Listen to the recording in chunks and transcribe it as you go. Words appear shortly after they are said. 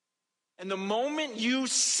And the moment you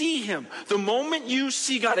see him, the moment you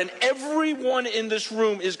see God, and everyone in this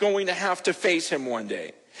room is going to have to face him one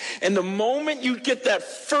day. And the moment you get that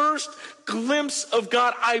first glimpse of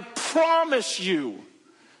God, I promise you,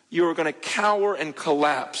 you are going to cower and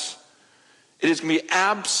collapse. It is going to be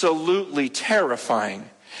absolutely terrifying.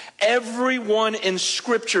 Everyone in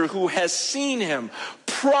Scripture who has seen him,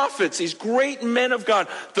 prophets, these great men of God,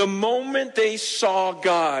 the moment they saw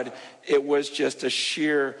God, it was just a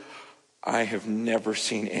sheer, I have never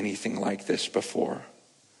seen anything like this before.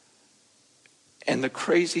 And the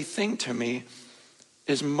crazy thing to me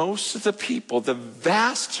is most of the people, the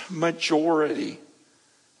vast majority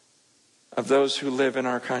of those who live in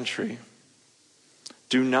our country,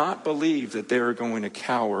 do not believe that they are going to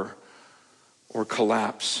cower or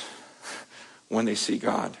collapse when they see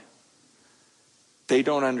God. They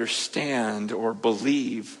don't understand or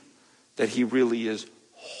believe that he really is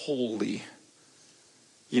holy.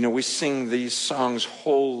 You know, we sing these songs,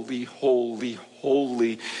 holy, holy,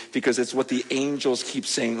 holy, because it's what the angels keep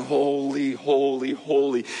saying, holy, holy,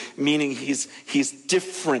 holy, meaning he's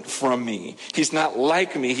different from me. He's not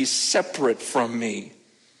like me. He's separate from me.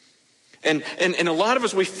 And a lot of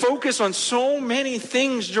us, we focus on so many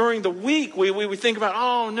things during the week. We think about,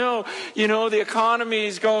 oh no, you know, the economy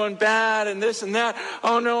is going bad and this and that.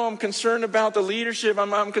 Oh no, I'm concerned about the leadership.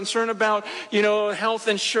 I'm concerned about, you know, health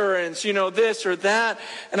insurance, you know, this or that.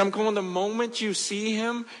 And I'm going, the moment you see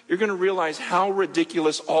him, you're going to realize how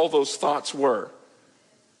ridiculous all those thoughts were.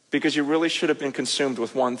 Because you really should have been consumed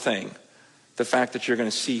with one thing, the fact that you're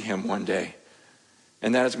going to see him one day.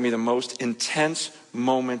 And that is going to be the most intense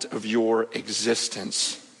moment of your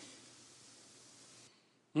existence.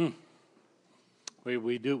 What do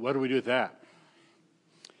we do with that?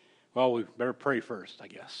 Well, we better pray first, I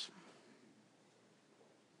guess.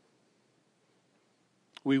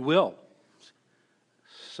 We will.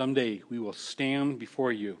 Someday we will stand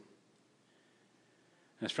before you.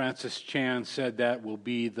 As Francis Chan said, that will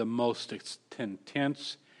be the most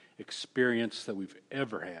intense experience that we've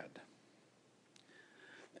ever had.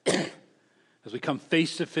 As we come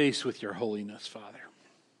face to face with your holiness, Father.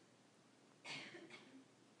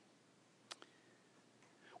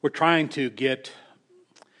 We're trying to get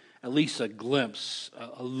at least a glimpse,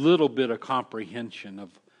 a little bit of comprehension of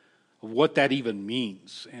what that even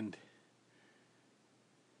means. And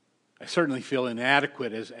I certainly feel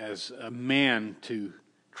inadequate as a man to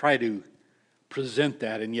try to present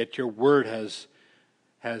that, and yet your word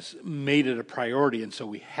has made it a priority, and so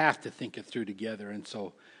we have to think it through together. And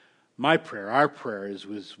so my prayer, our prayer is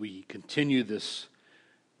as we continue this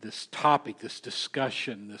topic, this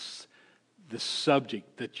discussion, this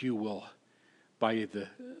subject, that you will, by the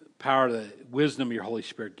power of the wisdom of your Holy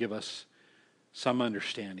Spirit, give us some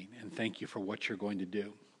understanding. And thank you for what you're going to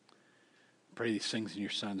do. I pray these things in your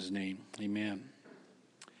Son's name. Amen.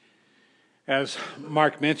 As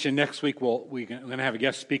Mark mentioned, next week we're going to have a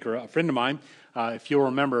guest speaker, a friend of mine. If you'll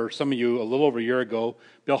remember, some of you, a little over a year ago,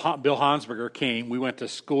 Bill Hansberger came. We went to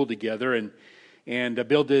school together, and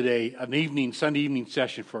Bill did an Sunday evening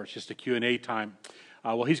session for us, just a Q&A time.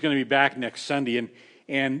 Well, he's going to be back next Sunday,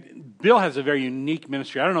 and Bill has a very unique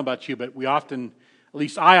ministry. I don't know about you, but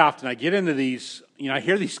I get into these, I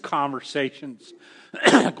hear these conversations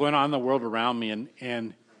going on in the world around me,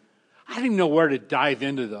 and I didn't know where to dive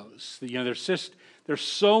into those. There's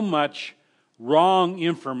so much wrong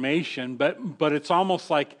information, but it's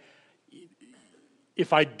almost like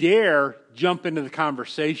if I dare jump into the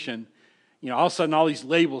conversation, all of a sudden all these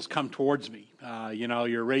labels come towards me.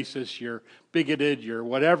 You're racist, you're bigoted, you're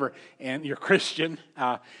whatever, and you're Christian.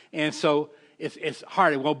 And so it's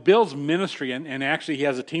hard. Well, Bill's ministry, and actually he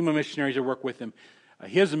has a team of missionaries that work with him.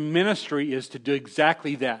 His ministry is to do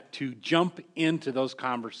exactly that, to jump into those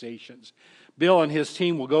conversations. Bill and his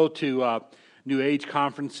team will go to New Age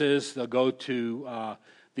conferences. They'll go to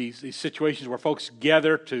these situations where folks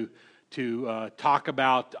gather to talk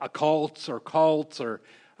about occults or cults or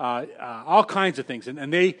all kinds of things.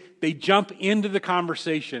 And they jump into the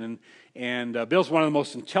conversation. And Bill's one of the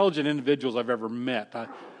most intelligent individuals I've ever met.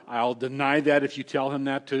 I'll deny that if you tell him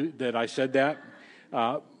that I said that.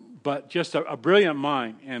 But just a brilliant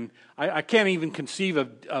mind. And I can't even conceive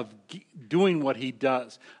of doing what he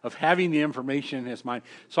does, of having the information in his mind.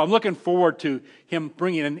 So I'm looking forward to him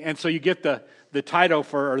bringing in. And so you get the title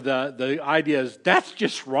or the idea is, that's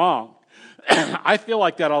just wrong. I feel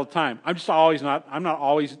like that all the time. I'm not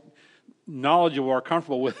always knowledgeable or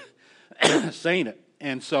comfortable with saying it.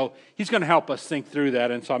 And so he's going to help us think through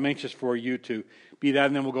that. And so I'm anxious for you to be that.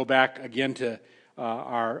 And then we'll go back again to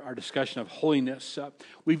our discussion of holiness.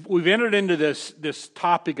 We've entered into this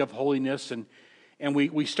topic of holiness, And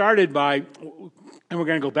we started by, and we're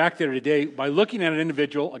going to go back there today, by looking at an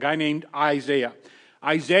individual, a guy named Isaiah.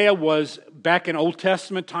 Isaiah was back in Old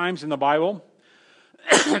Testament times in the Bible.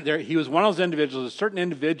 He was one of those individuals, certain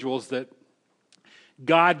individuals that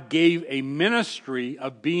God gave a ministry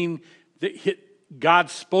of being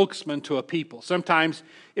God's spokesman to a people. Sometimes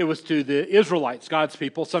it was to the Israelites, God's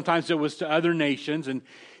people. Sometimes it was to other nations. And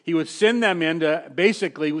he would send them in to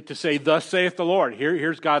basically to say, thus saith the Lord.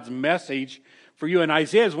 Here's God's message for you. And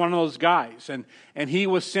Isaiah is one of those guys. And he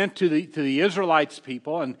was sent to the Israelites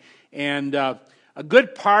people. And a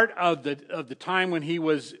good part of the time when he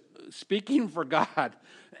was speaking for God,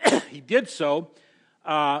 he did so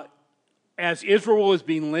as Israel was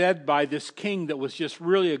being led by this king that was just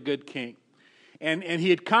really a good king. And he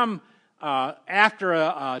had come after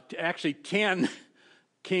actually 10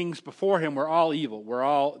 kings before him were all evil.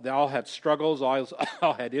 They all had struggles,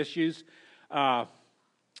 all had issues. And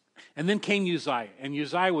then came Uzziah. And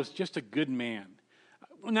Uzziah was just a good man.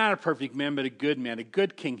 Not a perfect man, but a good man, a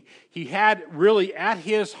good king. He had really at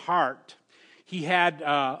his heart, he had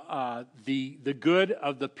the good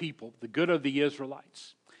of the people, the good of the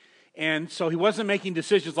Israelites. And so he wasn't making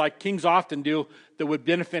decisions like kings often do that would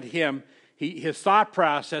benefit him. His thought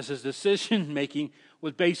process, his decision making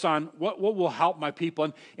was based on what will help my people,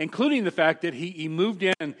 and including the fact that he moved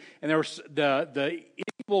in, and there were the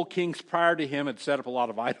evil kings prior to him had set up a lot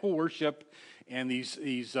of idol worship and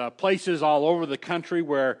these places all over the country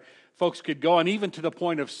where folks could go, and even to the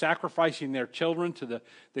point of sacrificing their children to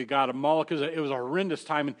the god of Moloch. It was a horrendous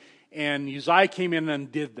time, and Uzziah came in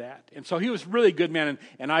and did that. And so he was really a good man,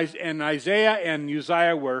 and Isaiah and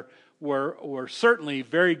Uzziah were certainly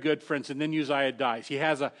very good friends. And then Uzziah dies.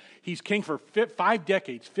 He's king for 5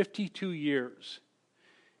 decades, 52 years,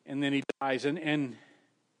 and then he dies. And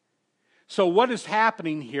so what is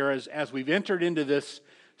happening here as we've entered into this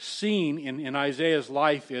scene in Isaiah's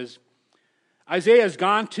life is Isaiah has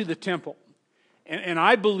gone to the temple, and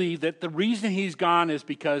I believe that the reason he's gone is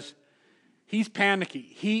because he's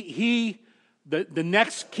panicky. The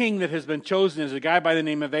next king that has been chosen is a guy by the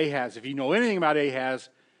name of Ahaz. If you know anything about Ahaz,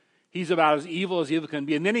 he's about as evil can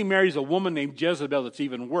be. And then he marries a woman named Jezebel that's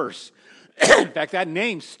even worse. In fact, that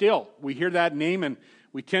name still, we hear that name and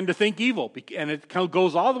we tend to think evil. And it kind of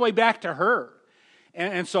goes all the way back to her.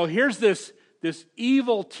 And so here's this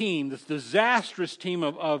evil team, this disastrous team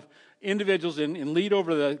of individuals in lead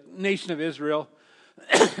over the nation of Israel.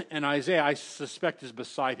 And Isaiah, I suspect, is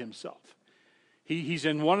beside himself. He's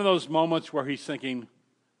in one of those moments where he's thinking,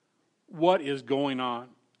 what is going on?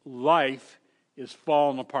 Life is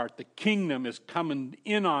falling apart. The kingdom is coming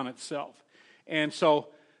in on itself. And so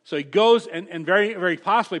he goes and very, very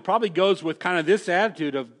possibly probably goes with kind of this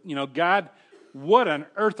attitude of, God, what on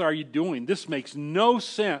earth are you doing? This makes no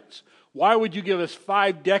sense. Why would you give us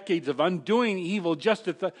 5 decades of undoing evil just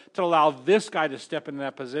to allow this guy to step into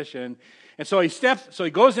that position? And so he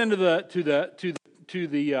goes into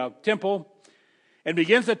the temple and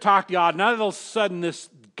begins to talk to God. And all of a sudden this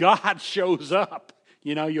God shows up.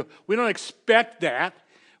 We don't expect that.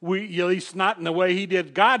 At least not in the way he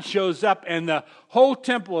did. God shows up and the whole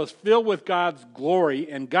temple is filled with God's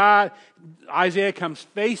glory. And Isaiah comes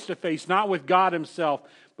face to face, not with God himself,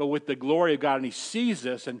 but with the glory of God. And he sees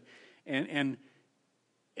this. And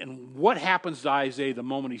what happens to Isaiah the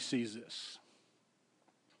moment he sees this?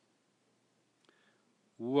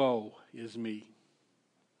 Woe is me.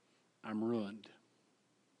 I'm ruined.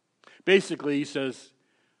 Basically, he says,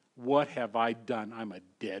 what have I done? I'm a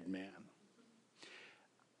dead man.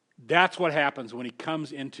 That's what happens when he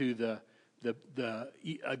comes into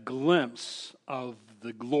a glimpse of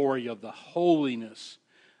the glory of the holiness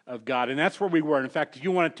of God. And that's where we were. And in fact, if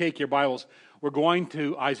you want to take your Bibles, we're going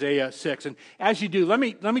to Isaiah 6. And as you do, let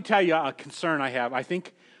me tell you a concern I have. I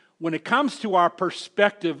think when it comes to our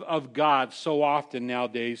perspective of God so often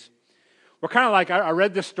nowadays, we're kind of like, I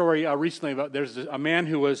read this story recently about there's a man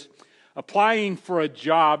who was applying for a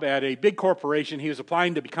job at a big corporation. He was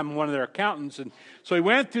applying to become one of their accountants. And so he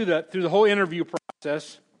went through the whole interview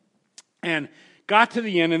process and got to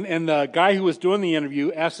the end. And the guy who was doing the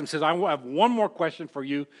interview asked him, says, I have one more question for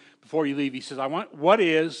you before you leave. He says, what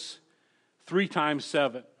is 3 times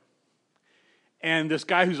 7? And this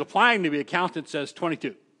guy who's applying to be accountant says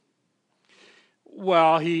 22.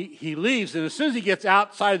 Well, he leaves, and as soon as he gets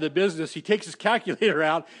outside of the business, he takes his calculator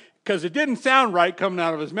out because it didn't sound right coming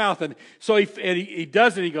out of his mouth. And so he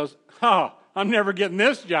does it. He goes, I'm never getting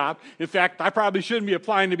this job. In fact, I probably shouldn't be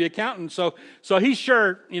applying to be accountant. So he's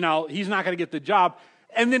sure, he's not going to get the job.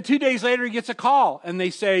 And then 2 days later, he gets a call, and they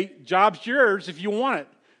say, job's yours if you want it.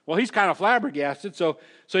 Well, he's kind of flabbergasted, so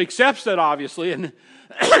he accepts it, obviously, and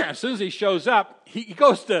as soon as he shows up, he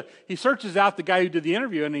searches out the guy who did the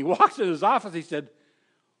interview, and he walks in his office. He said,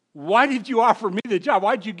 "Why did you offer me the job?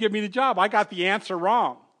 Why did you give me the job? I got the answer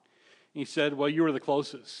wrong." He said, "Well, you were the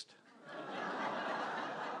closest."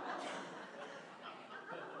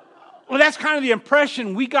 Well, that's kind of the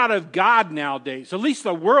impression we got of God nowadays. At least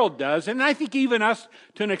the world does, and I think even us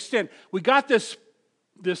to an extent. We got this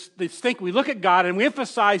thing. We look at God and we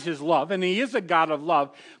emphasize His love, and He is a God of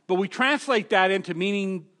love, but we translate that into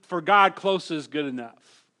meaning for God, close is good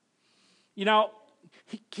enough. You know,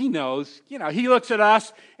 He knows. You know, He looks at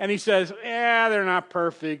us and He says, "Yeah, they're not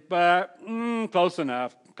perfect, but close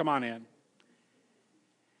enough. Come on in."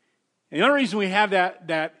 And the only reason we have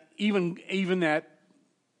that even that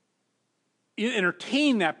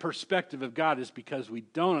entertain that perspective of God is because we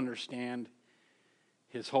don't understand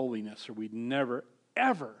His holiness, or we'd never,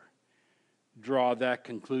 ever draw that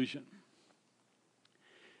conclusion.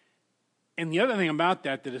 And the other thing about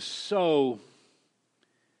that is so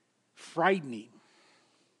frightening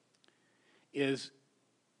is,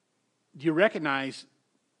 do you recognize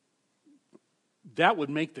that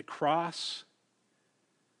would make the cross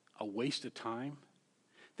a waste of time?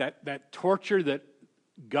 That torture that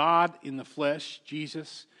God in the flesh,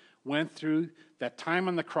 Jesus, went through, that time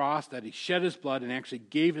on the cross, that He shed His blood and actually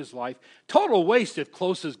gave His life, total waste if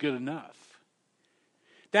close is good enough.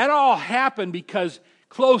 That all happened because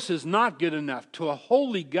close is not good enough. To a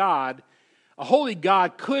holy God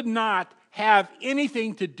could not have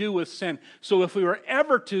anything to do with sin. So if we were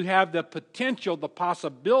ever to have the potential, the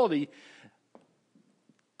possibility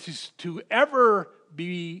to ever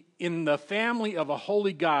be in the family of a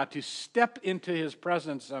holy God, to step into His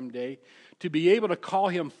presence someday, to be able to call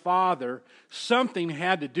Him Father, something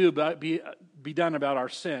had to be done about our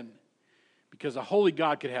sin. Because a holy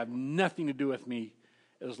God could have nothing to do with me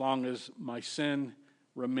as long as my sin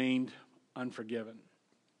remained unforgiven.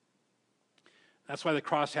 That's why the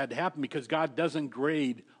cross had to happen, because God doesn't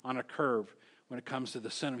grade on a curve when it comes to the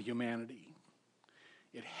sin of humanity.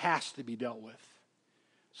 It has to be dealt with.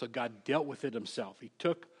 So God dealt with it Himself. He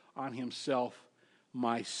took on Himself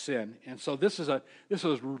my sin. And so this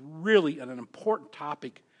was really an important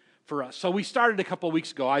topic for us. So we started a couple of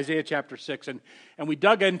weeks ago, Isaiah chapter 6, and we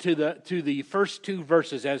dug into the first two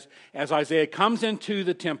verses as Isaiah comes into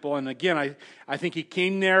the temple. And again, I think he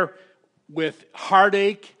came there with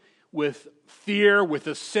heartache, with fear, with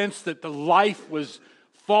a sense that the life was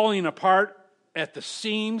falling apart at the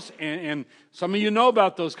seams, and some of you know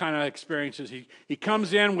about those kind of experiences. He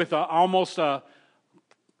comes in with almost a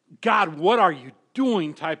 "God, what are you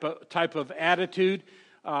doing" type of attitude.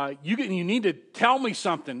 You need to tell me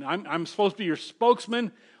something. I'm supposed to be your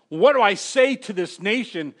spokesman. What do I say to this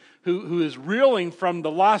nation who is reeling from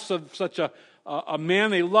the loss of such a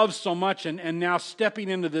man they love so much, and now stepping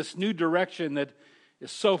into this new direction that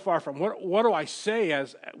is so far from? What do I say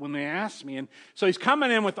when they ask me? And so he's coming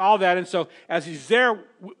in with all that. And so as he's there,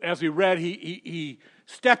 as we read, he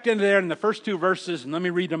stepped into there in the first two verses, and let me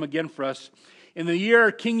read them again for us. "In the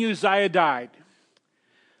year King Uzziah died,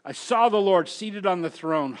 I saw the Lord seated on the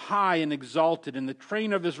throne, high and exalted, and the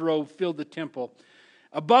train of His robe filled the temple.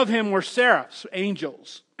 Above Him were seraphs,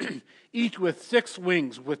 angels, each with 6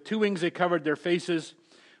 wings. With 2 wings they covered their faces,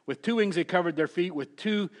 with 2 wings they covered their feet, with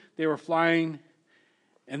 2 they were flying."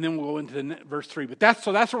 And then we'll go into verse 3. But that's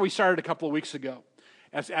where we started a couple of weeks ago.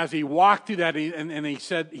 As he walked through that, and he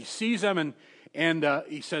said he sees them, and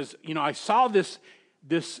he says, I saw this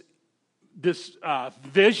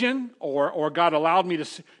vision, or God allowed me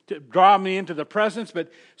to draw me into the presence. But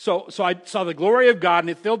so I saw the glory of God, and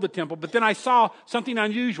it filled the temple. But then I saw something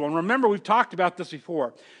unusual. And remember, we've talked about this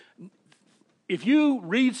before. If you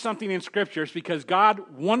read something in Scripture, it's because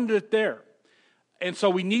God wanted it there. And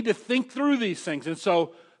so we need to think through these things. And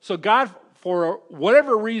so God, for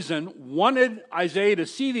whatever reason, wanted Isaiah to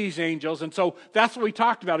see these angels. And so that's what we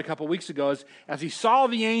talked about a couple of weeks ago, as he saw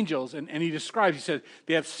the angels, and he describes, he said,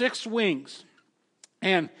 they had 6 wings.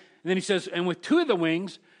 And then he says, and with 2 of the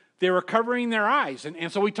wings, they were covering their eyes.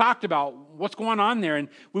 And so we talked about what's going on there. And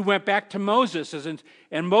we went back to Moses.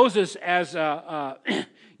 And Moses,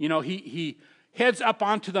 he heads up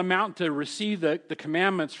onto the mountain to receive the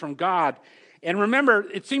commandments from God. And remember,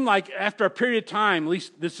 it seemed like after a period of time, at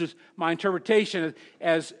least this is my interpretation,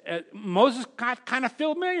 as Moses got kind of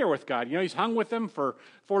familiar with God. He's hung with him for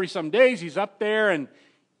 40-some days. He's up there. And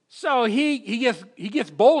so he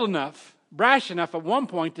gets bold enough, brash enough at one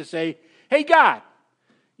point to say, "Hey, God,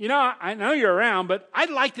 I know you're around, but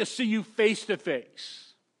I'd like to see you face to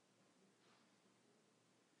face."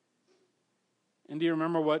 And do you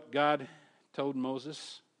remember what God told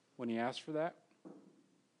Moses when he asked for that?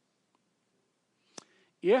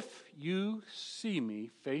 if you see me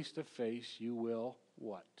face to face, you will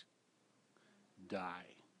what? Die.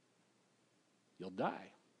 You'll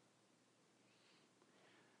die.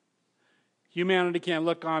 Humanity can't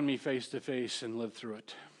look on me face to face and live through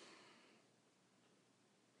it.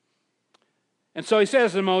 And so he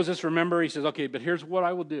says to Moses, remember, he says, okay, but here's what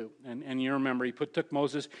I will do. And you remember, he took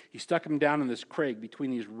Moses, he stuck him down in this crag between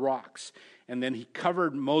these rocks. And then he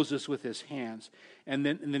covered Moses with his hands. And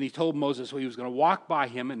then he told Moses he was going to walk by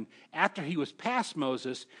him. And after he was past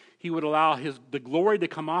Moses, he would allow the glory to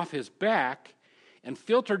come off his back and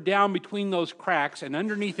filter down between those cracks and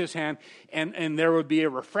underneath his hand. And there would be a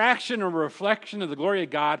refraction or reflection of the glory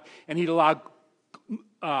of God. And he'd allow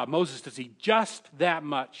Moses to see just that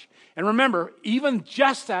much. And remember, even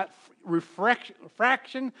just that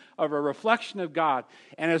fraction of a reflection of God.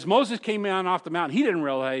 And as Moses came down off the mountain, he didn't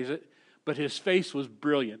realize it, but his face was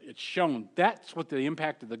brilliant. It shone. That's what the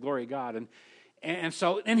impact of the glory of God.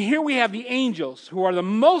 And here we have the angels who are the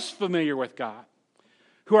most familiar with God,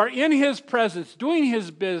 who are in his presence, doing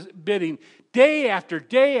his bidding day after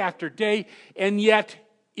day after day, and yet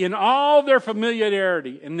in all their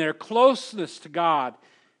familiarity and their closeness to God,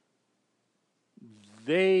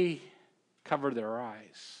 they cover their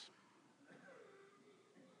eyes.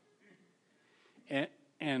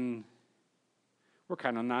 And we're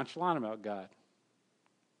kind of nonchalant about God.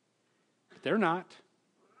 But they're not.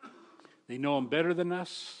 They know him better than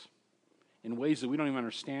us in ways that we don't even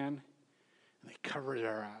understand. And they cover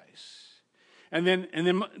their eyes. And then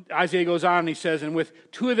Isaiah goes on and he says, and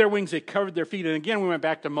with two of their wings they covered their feet. And again we went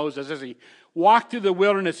back to Moses as he walked through the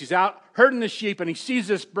wilderness. He's out herding the sheep and he sees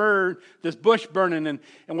this bush burning. And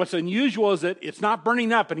what's unusual is that it's not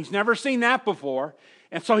burning up, and he's never seen that before.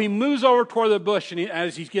 And so he moves over toward the bush, and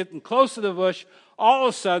as he's getting close to the bush, all of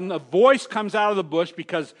a sudden a voice comes out of the bush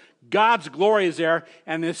because God's glory is there,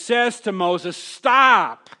 and it says to Moses,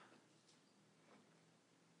 stop.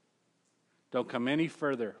 Don't come any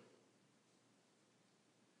further.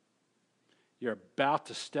 You're about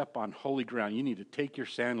to step on holy ground. You need to take your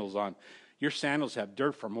sandals on. Your sandals have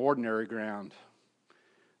dirt from ordinary ground.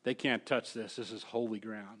 They can't touch this. This is holy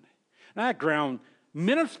ground. Now that ground,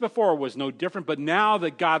 minutes before, was no different, but now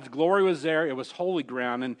that God's glory was there, it was holy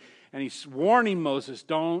ground. And he's warning Moses,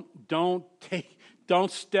 don't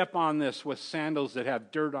step on this with sandals that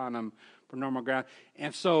have dirt on them from normal ground.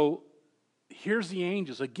 And so here's the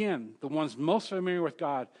angels, again, the ones most familiar with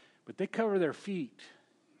God, but they cover their feet.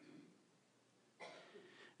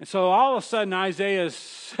 And so all of a sudden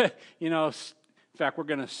Isaiah's, in fact, we're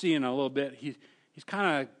going to see in a little bit, he's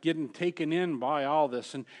kind of getting taken in by all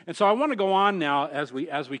this. And so I want to go on now as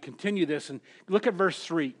we continue this and look at verse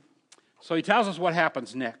 3. So he tells us what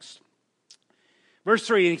happens next. Verse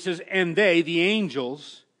 3, and he says, and they, the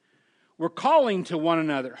angels, were calling to one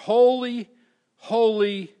another, holy,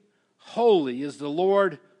 holy, holy is the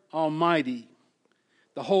Lord Almighty.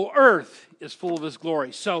 The whole earth is full of his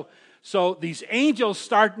glory. So these angels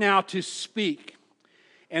start now to speak.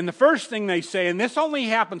 And the first thing they say, and this only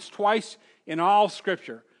happens twice in all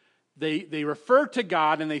Scripture, they refer to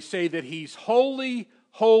God and they say that he's holy,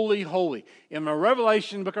 holy, holy. In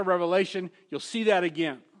the book of Revelation, you'll see that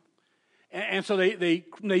again. And so they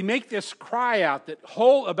make this cry out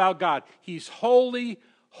about God. He's holy,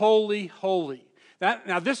 holy, holy.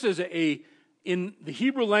 Now this is in the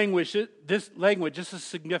Hebrew language, this is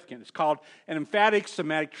significant. It's called an emphatic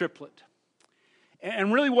somatic triplet.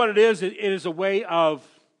 And really what it is a way of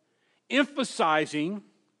emphasizing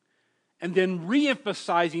and then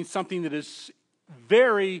re-emphasizing something that is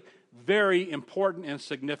very, very important and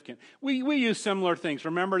significant. We use similar things.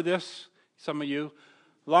 Remember this, some of you?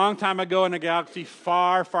 Long time ago in a galaxy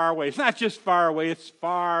far, far away. It's not just far away, it's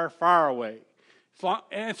far, far away.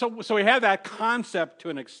 And so we have that concept to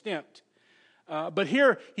an extent. But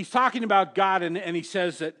here he's talking about God, and he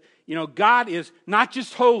says that, God is not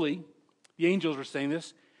just holy. The angels were saying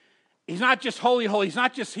this. He's not just holy, holy.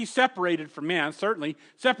 He's separated from man, certainly,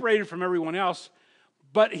 separated from everyone else.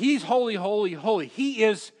 But he's holy, holy, holy. He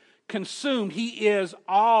is consumed. He is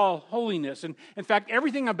all holiness. And in fact,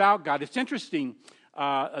 everything about God, it's interesting.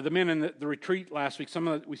 The men in the retreat last week,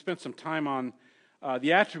 we spent some time on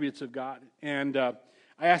the attributes of God. And I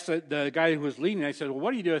asked the guy who was leading, I said, well,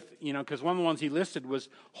 what do you do with, because one of the ones he listed was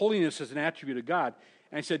holiness as an attribute of God.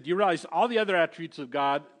 And I said, do you realize all the other attributes of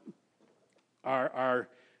God are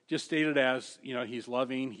just stated as, he's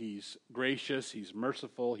loving, he's gracious, he's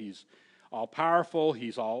merciful, he's all-powerful,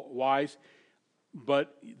 he's all-wise.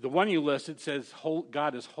 But the one you listed says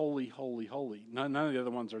God is holy, holy, holy. None of the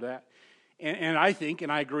other ones are that. And I think,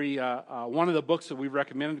 and I agree, one of the books that we've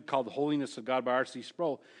recommended called The Holiness of God by R.C.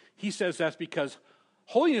 Sproul, he says that's because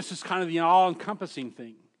Holiness is kind of the all-encompassing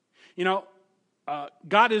thing.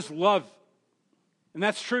 God is love, and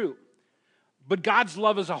that's true. But God's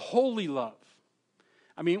love is a holy love.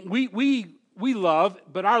 I mean, we love,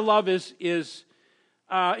 but our love is it's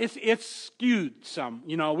skewed some.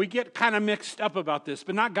 We get kind of mixed up about this,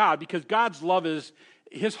 but not God, because God's love is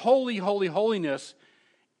His holiness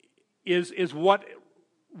is what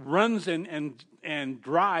runs and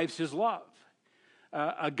drives His love.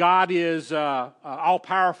 God is all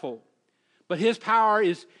powerful, but His power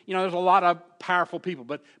is, there's a lot of powerful people,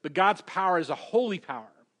 but God's power is a holy power.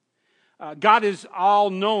 God is all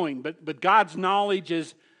knowing, but God's knowledge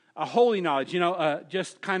is a holy knowledge.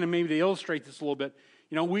 Just kind of maybe to illustrate this a little bit.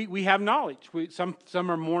 We have knowledge. Some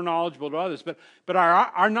are more knowledgeable than others, but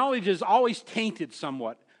our knowledge is always tainted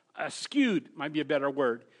somewhat. Skewed might be a better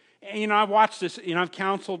word. And I've watched this. I've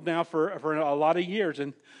counseled now for a lot of years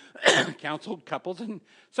and counseled couples, and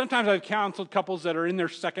sometimes I've counseled couples that are in their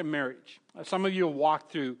second marriage. Some of you have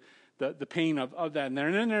walked through the pain of that, and they're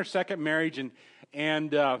in their second marriage,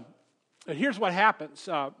 and here's what happens.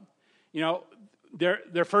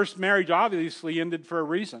 Their first marriage obviously ended for a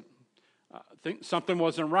reason. Think something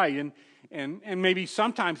wasn't right, and maybe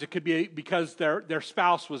sometimes it could be because their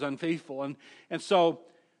spouse was unfaithful, and so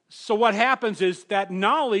what happens is that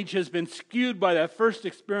knowledge has been skewed by that first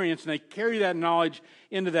experience, and they carry that knowledge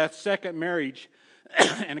into that second marriage,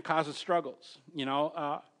 and it causes struggles.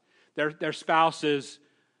 Their spouse is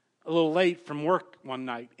a little late from work one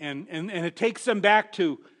night, and it takes them back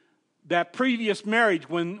to that previous marriage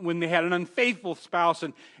when they had an unfaithful spouse,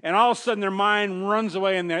 and all of a sudden their mind runs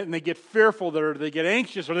away, and they get fearful, or they get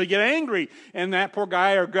anxious, or they get angry, and that poor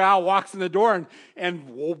guy or gal walks in the door, and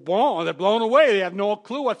boom, they're blown away. They have no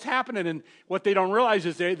clue what's happening, and what they don't realize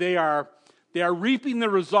is they are reaping the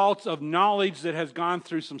results of knowledge that has gone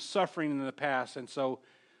through some suffering in the past, and so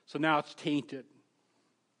now it's tainted.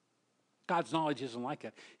 God's knowledge isn't like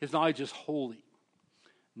that. His knowledge is holy.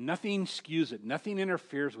 Nothing skews it. Nothing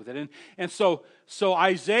interferes with it. And so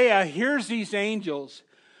Isaiah hears these angels,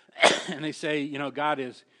 and they say, God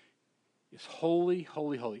is holy,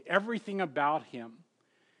 holy, holy. Everything about Him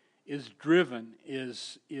is driven,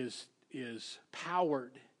 is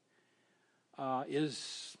powered,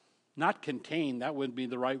 is not contained. That wouldn't be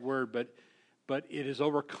the right word, but it is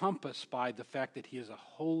overcompassed by the fact that He is a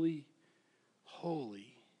holy,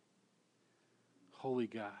 holy, holy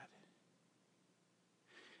God.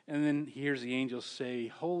 And then he hears the angels say,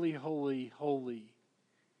 holy, holy, holy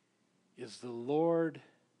is the Lord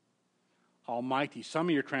Almighty. Some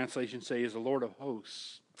of your translations say is the Lord of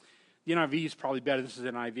hosts. The NIV is probably better. This is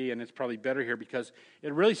NIV, and it's probably better here because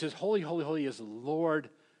it really says, holy, holy, holy is the Lord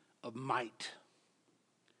of might.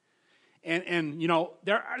 And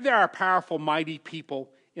there are powerful, mighty people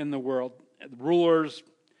in the world. Rulers,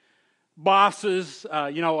 bosses,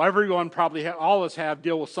 everyone probably, all of us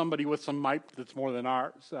deal with somebody with some might that's more than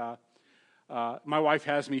ours. My wife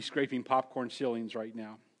has me scraping popcorn ceilings right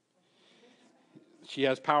now. She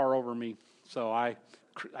has power over me, so I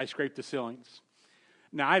scrape the ceilings.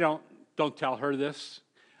 Now, I don't tell her this.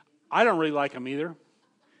 I don't really like them either,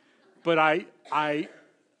 but I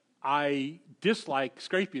dislike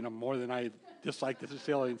scraping them more than I dislike the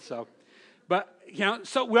ceilings. So,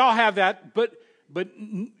 so we all have that, but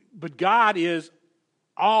God is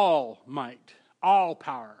all might, all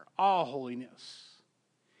power, all holiness.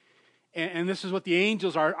 And this is what the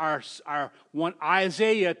angels want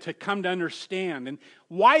Isaiah to come to understand. And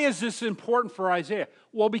why is this important for Isaiah?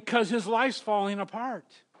 Well, because his life's falling apart.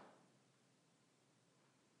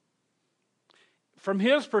 From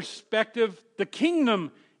his perspective, the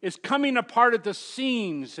kingdom is coming apart at the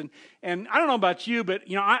seams. And I don't know about you, but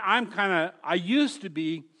I used to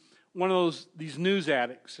be one of these news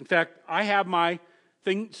addicts. In fact, I have my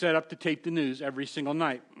thing set up to tape the news every single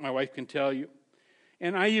night. My wife can tell you.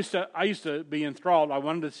 And I used to be enthralled. I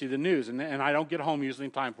wanted to see the news, and I don't get home usually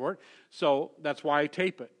in time for it. So that's why I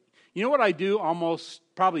tape it. You know what I do almost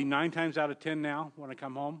probably 9 times out of 10 now when I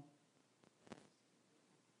come home?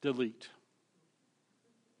 Delete.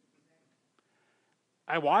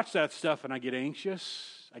 I watch that stuff and I get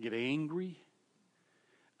anxious. I get angry.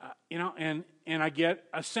 And I get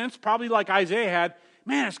a sense probably like Isaiah had,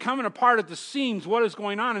 man, it's coming apart at the seams. What is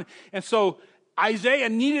going on? And so Isaiah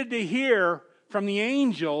needed to hear from the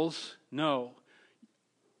angels, no,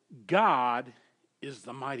 God is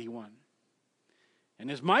the mighty one. And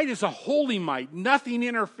his might is a holy might. Nothing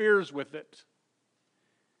interferes with it.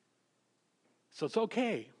 So it's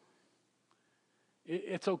okay.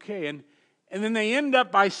 It's okay. And then they end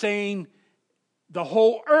up by saying the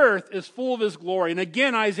whole earth is full of his glory. And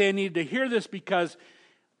again, Isaiah needed to hear this because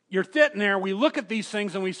you're sitting there, we look at these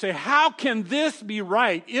things and we say, how can this be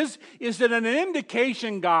right? Is it an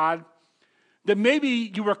indication, God, that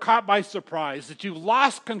maybe you were caught by surprise, that you've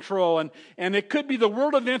lost control, and it could be the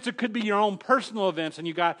world events, it could be your own personal events, and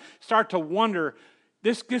you start to wonder,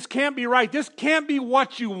 this can't be right. This can't be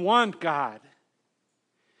what you want, God.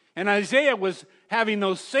 And Isaiah was having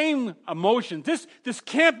those same emotions. This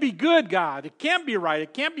can't be good, God. It can't be right.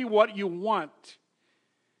 It can't be what you want.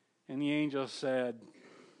 And the angel said,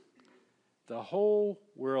 the whole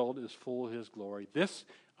world is full of his glory. This,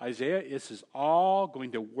 Isaiah, this is all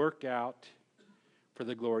going to work out for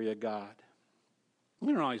the glory of God.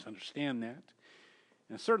 We don't always understand that.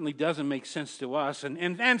 And it certainly doesn't make sense to us.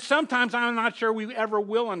 And sometimes I'm not sure we ever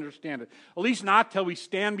will understand it. At least not till we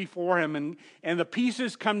stand before him and the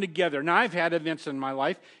pieces come together. Now, I've had events in my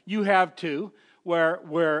life, you have too,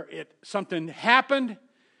 where something happened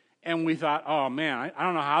and we thought, oh man, I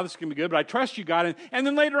don't know how this is going to be good, but I trust you, God. And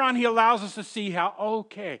then later on, he allows us to see how,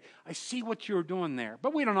 okay, I see what you're doing there.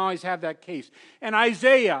 But we don't always have that case. And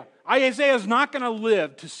Isaiah is not going to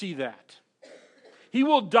live to see that. He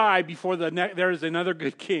will die before there is another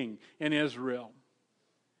good king in Israel.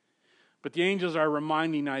 But the angels are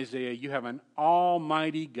reminding Isaiah, you have an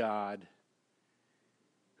almighty God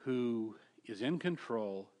who is in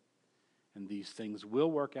control, and these things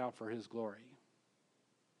will work out for his glory.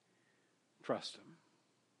 Trust him.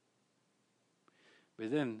 But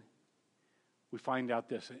then we find out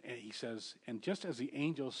this, and he says, and just as the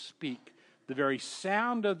angels speak, the very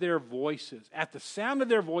sound of their voices, at the sound of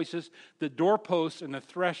their voices, the doorposts and the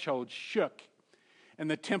threshold shook, and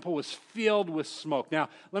the temple was filled with smoke. Now,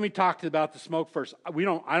 let me talk about the smoke first. I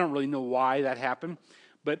don't really know why that happened,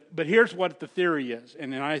 but here's what the theory is,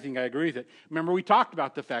 and I think I agree with it. Remember, we talked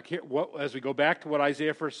about the fact here, as we go back to what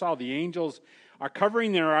Isaiah first saw, the angels are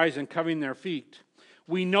covering their eyes and covering their feet.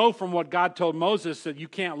 We know from what God told Moses that you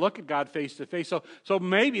can't look at God face to face. So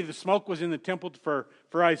maybe the smoke was in the temple for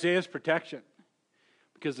Isaiah's protection.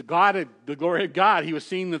 Because the glory of God, he was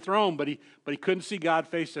seeing the throne, but he couldn't see God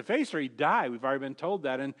face to face, or he'd die. We've already been told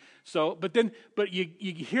that. And so, but you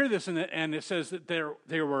hear this, and it says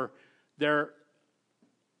that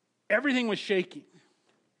everything was shaking.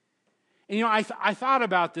 And I thought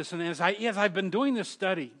about this, and as I've been doing this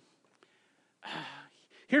study,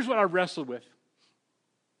 here's what I wrestled with.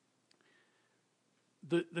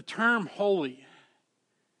 The term holy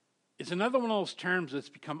is another one of those terms that's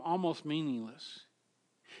become almost meaningless.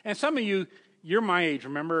 And some of you're my age,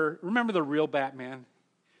 remember the real Batman?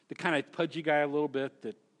 The kind of pudgy guy a little bit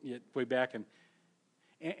that way back, and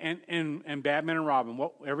Batman and Robin,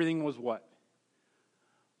 everything was what?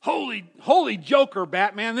 Holy Joker,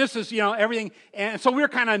 Batman. This is, everything. And so we're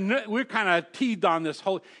kind of teased on this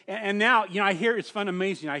whole, and now, I hear, it's fun,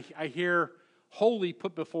 amazing. I hear holy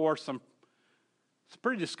put before some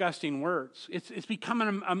pretty disgusting words. It's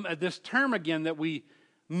becoming this term again that we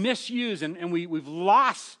misuse, and we've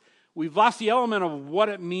lost the element of what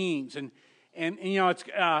it means. And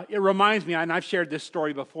it reminds me, and I've shared this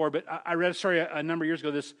story before, but I read a story a number of years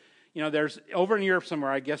ago. There's over in Europe somewhere,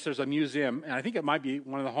 I guess there's a museum, and I think it might be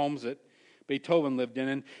one of the homes that Beethoven lived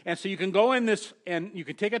in. And so you can go in this, and you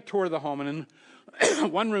can take a tour of the home, and in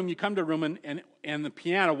one room, you come to a room, and the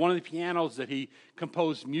piano, one of the pianos that he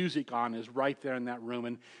composed music on is right there in that room.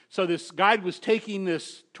 And so this guide was taking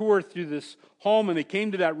this tour through this home, and they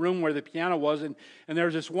came to that room where the piano was, and there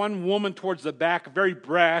was this one woman towards the back, very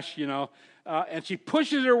brash, and she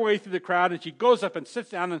pushes her way through the crowd, and she goes up and sits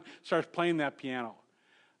down and starts playing that piano.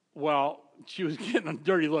 Well, she was getting a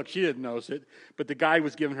dirty look. She didn't notice it, but the guy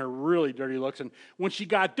was giving her really dirty looks. And when she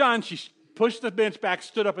got done, she pushed the bench back,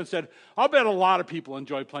 stood up and said, I'll bet a lot of people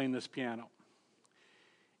enjoy playing this piano.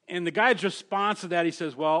 And the guy's response to that, he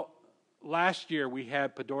says, well, last year we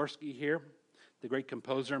had Podorsky here, the great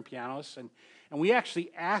composer and pianist, and we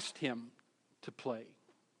actually asked him to play.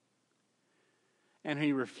 And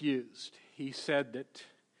he refused. He said that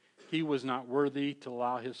he was not worthy to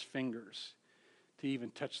allow his fingers to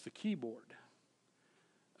even touch the keyboard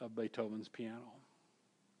of Beethoven's piano.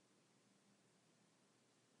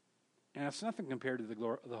 And it's nothing compared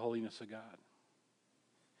to the holiness of God.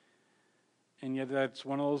 And yet that's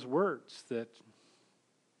one of those words that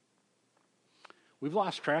we've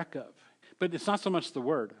lost track of. But it's not so much the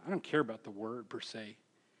word. I don't care about the word per se.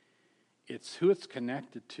 It's who it's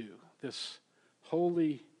connected to. This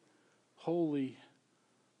holy, holy,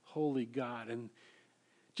 holy God. And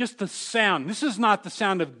just the sound. This is not the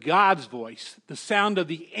sound of God's voice, the sound of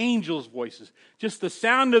the angels' voices. Just the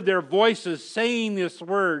sound of their voices saying these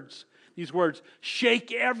words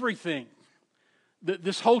shake everything.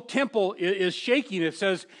 This whole temple is shaking. It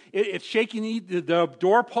says it's shaking the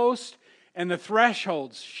doorpost and the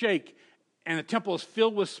thresholds shake, and the temple is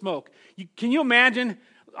filled with smoke. Can you imagine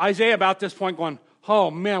Isaiah about this point going,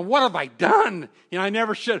 oh man, what have I done? I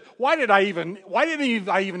never should. Why didn't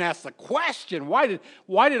I even ask the question? Why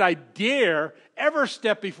did I dare ever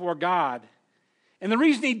step before God? And the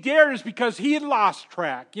reason he dared is because he had lost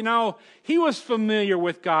track. He was familiar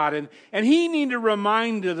with God, and he needed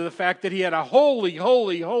reminded of the fact that he had a holy,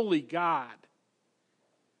 holy, holy God.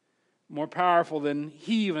 More powerful than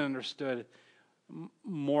he even understood,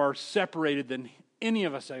 more separated than any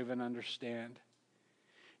of us even understand.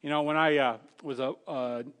 When I was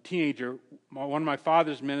a teenager, one of my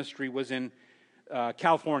father's ministry was in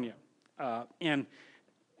California, and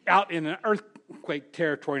out in an earthquake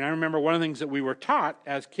territory. And I remember one of the things that we were taught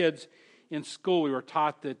as kids in school, we were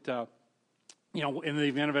taught that, in the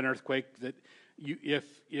event of an earthquake, that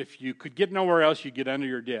if you could get nowhere else, you'd get under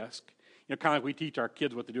your desk. Kind of like we teach our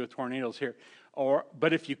kids what to do with tornadoes here.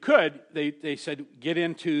 But if you could, they said, get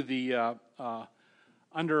into the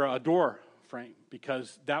under a door frame,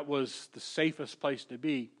 because that was the safest place to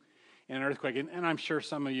be in an earthquake. And I'm sure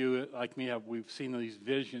some of you, like me, we've seen these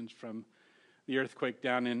visions from the earthquake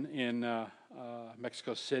down in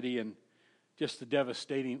Mexico City, and just the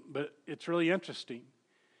devastating. But it's really interesting.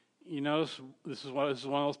 This is one of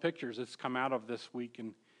those pictures that's come out of this week,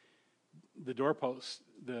 and the doorposts,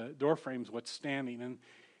 the door frames, what's standing,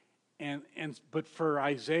 but for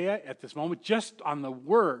Isaiah at this moment, just on the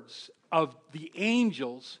words of the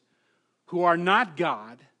angels who are not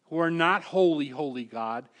God, who are not holy, holy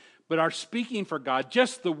God, but are speaking for God,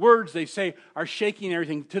 just the words they say are shaking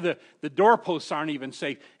everything. To the doorposts aren't even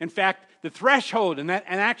safe. In fact, the threshold and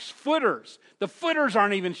Acts footers, the footers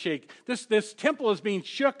aren't even shaken. This temple is being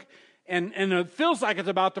shook, and it feels like it's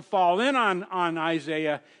about to fall in on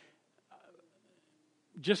Isaiah,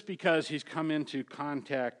 just because he's come into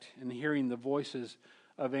contact and hearing the voices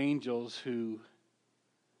of angels who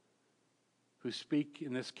speak,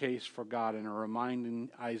 in this case, for God, and are reminding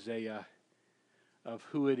Isaiah of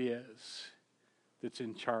who it is that's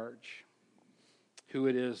in charge, who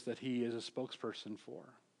it is that he is a spokesperson for.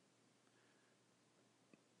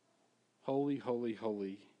 Holy, holy,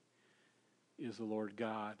 holy is the Lord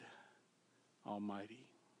God Almighty.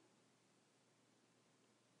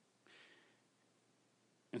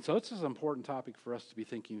 And so this is an important topic for us to be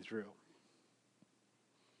thinking through,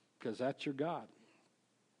 because that's your God,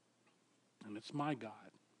 and it's my God.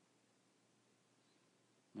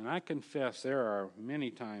 And I confess there are many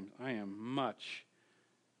times I am much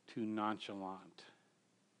too nonchalant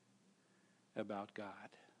about God.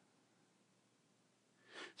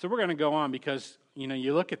 So we're going to go on, because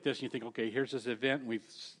you look at this and you think, okay, here's this event, and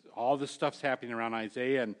all this stuff's happening around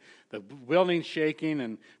Isaiah, and the building's shaking,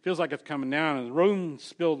 and feels like it's coming down, and the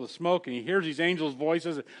room's filled with smoke, and he hears these angels'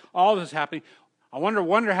 voices, and all this is happening. I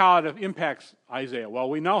wonder how it impacts Isaiah. Well,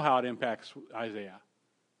 we know how it impacts Isaiah.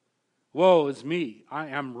 Woe is me. I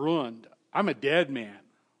am ruined. I'm a dead man.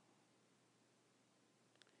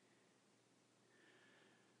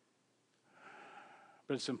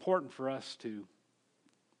 But it's important for us to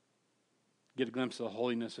get a glimpse of the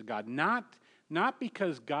holiness of God. Not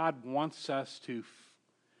because God wants us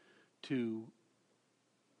to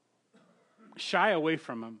shy away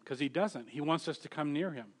from him, because he doesn't. He wants us to come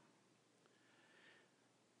near him.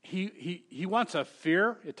 He wants a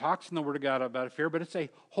fear. It talks in the Word of God about a fear, but it's a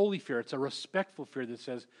holy fear. It's a respectful fear that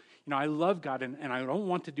says, I love God, and I don't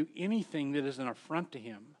want to do anything that is an affront to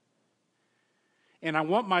him. And I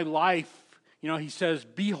want my life, he says,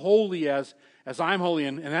 be holy as I'm holy.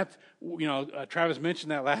 And that's, Travis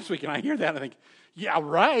mentioned that last week, and I hear that and I think, yeah,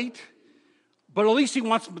 right. But at least he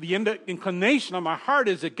wants, the inclination of my heart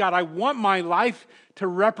is that, God, I want my life to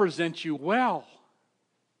represent you well.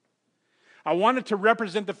 I want it to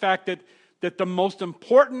represent the fact that the most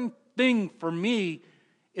important thing for me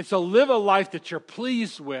is to live a life that you're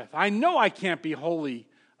pleased with. I know I can't be holy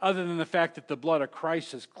other than the fact that the blood of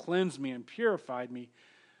Christ has cleansed me and purified me.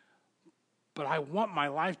 But I want my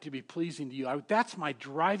life to be pleasing to you. That's my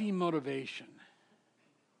driving motivation.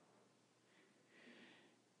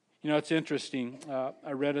 It's interesting.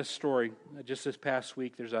 I read a story just this past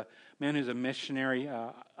week. There's a man who's a missionary,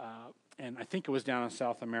 and I think it was down in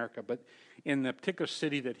South America, but in the particular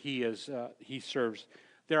city that he serves,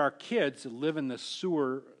 there are kids that live in the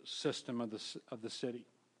sewer system of the city.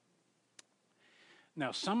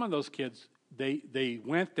 Now, some of those kids, they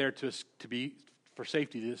went there to be for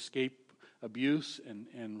safety, to escape abuse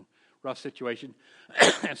and rough situation,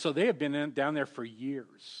 and so they have been down there for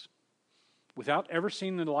years without ever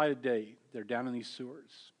seeing the light of day. They're down in these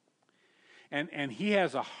sewers. And he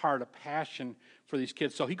has a heart, a passion for these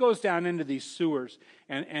kids. So he goes down into these sewers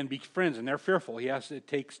and befriends, and they're fearful. It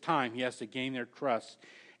takes time. He has to gain their trust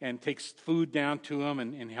and takes food down to them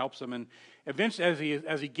and helps them. And eventually,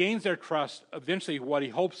 as he gains their trust, eventually what he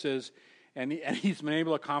hopes is, and he's been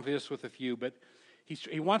able to accomplish this with a few, but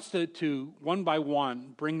he wants to one by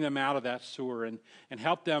one bring them out of that sewer and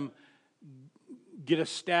help them get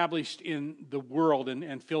established in the world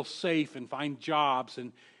and feel safe and find jobs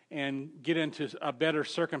and get into a better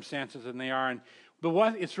circumstances than they are.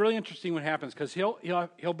 But it's really interesting what happens, because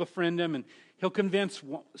he'll befriend them and he'll convince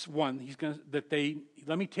one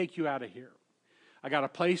let me take you out of here. I got a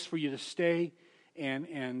place for you to stay,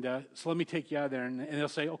 and so let me take you out of there. And they'll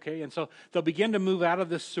say, okay. And so they'll begin to move out of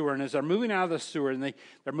the sewer. And as they're moving out of the sewer, and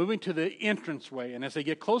they're moving to the entranceway. And as they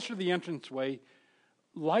get closer to the entranceway,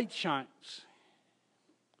 light shines.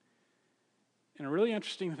 And a really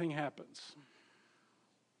interesting thing happens.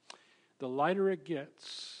 The lighter it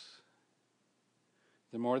gets,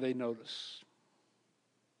 the more they notice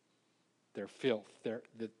their filth,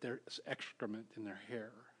 that there's excrement in their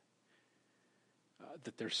hair,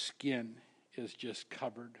 that their skin is just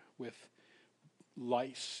covered with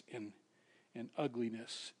lice and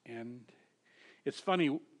ugliness. And it's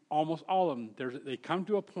funny, almost all of them, they come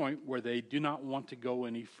to a point where they do not want to go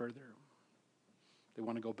any further. They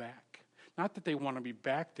want to go back. Not that they want to be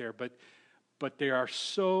back there, but they are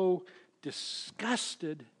so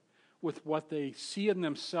disgusted with what they see in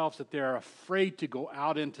themselves that they're afraid to go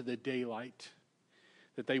out into the daylight,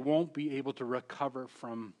 that they won't be able to recover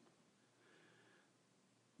from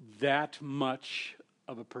that much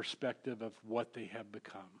of a perspective of what they have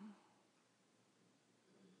become.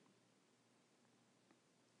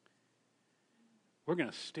 We're going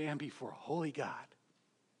to stand before a holy God.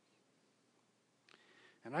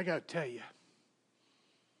 And I got to tell you,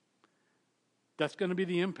 that's going to be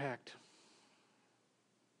the impact.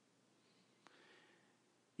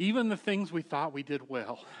 Even the things we thought we did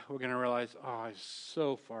well, we're going to realize, I'm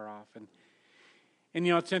so far off. And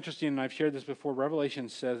it's interesting, and I've shared this before, Revelation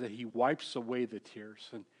says that he wipes away the tears.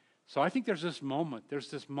 And so I think there's this moment.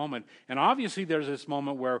 And obviously there's this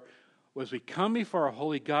moment where as we come before our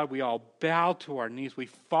holy God, we all bow to our knees. We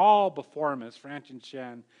fall before him, as Francis and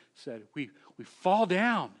Shan said. We fall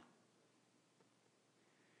down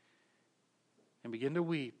and begin to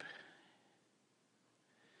weep.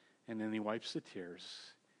 And then he wipes the tears.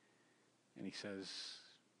 And he says,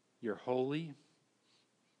 you're holy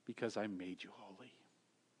because I made you holy.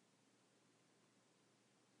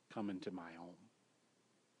 Come into my home.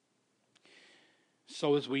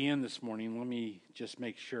 So as we end this morning, let me just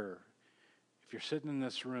make sure, if you're sitting in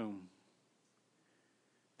this room,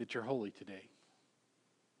 that you're holy today.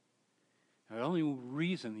 And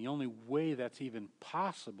the only way that's even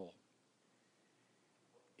possible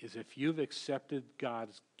is if you've accepted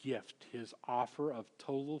God's gift, his offer of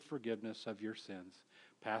total forgiveness of your sins,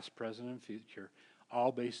 past, present, and future,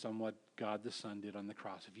 all based on what God the Son did on the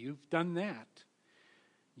cross. If you've done that,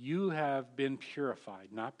 you have been purified,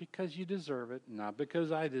 not because you deserve it, not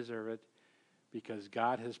because I deserve it, because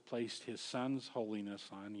God has placed his Son's holiness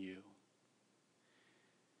on you.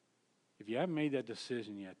 If you haven't made that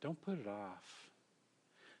decision yet, don't put it off.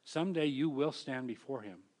 Someday you will stand before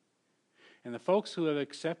him. And the folks who have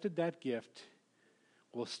accepted that gift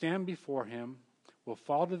will stand before him, will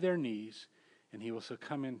fall to their knees, and he will say,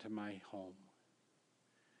 come into my home.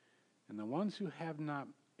 And the ones who have not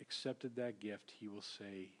accepted that gift, he will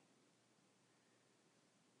say,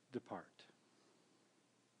 depart.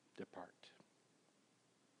 Depart.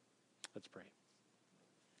 Let's pray.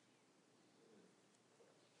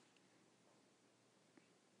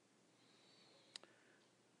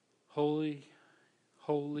 Holy,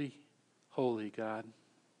 holy, holy God.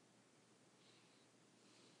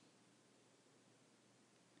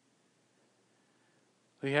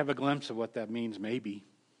 We have a glimpse of what that means, maybe.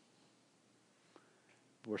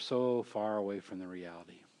 We're so far away from the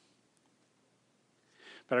reality.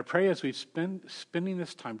 But I pray as we've spending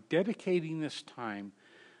this time, dedicating this time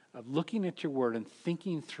of looking at your word and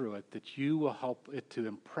thinking through it, that you will help it to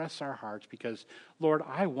impress our hearts, because, Lord,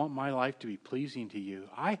 I want my life to be pleasing to you.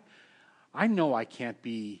 I know I can't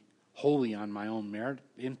be holy on my own merit,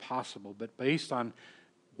 impossible, but based on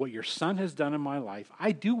what your Son has done in my life,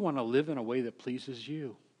 I do want to live in a way that pleases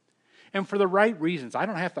you. And for the right reasons. I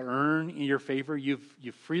don't have to earn your favor. You've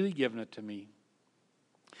freely given it to me.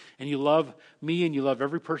 And you love me and you love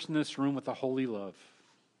every person in this room with a holy love.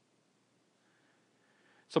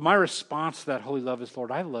 So my response to that holy love is,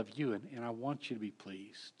 Lord, I love you and I want you to be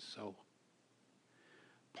pleased. So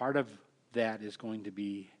part of that is going to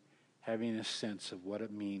be having a sense of what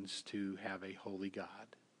it means to have a holy God.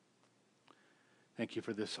 Thank you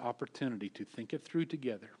for this opportunity to think it through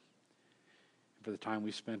together. And for the time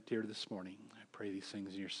we spent here this morning, I pray these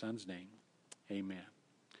things in your Son's name. Amen.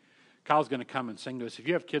 Kyle's going to come and sing to us. If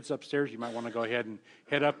you have kids upstairs, you might want to go ahead and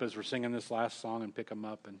head up as we're singing this last song and pick them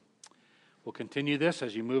up. And we'll continue this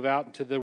as you move out into the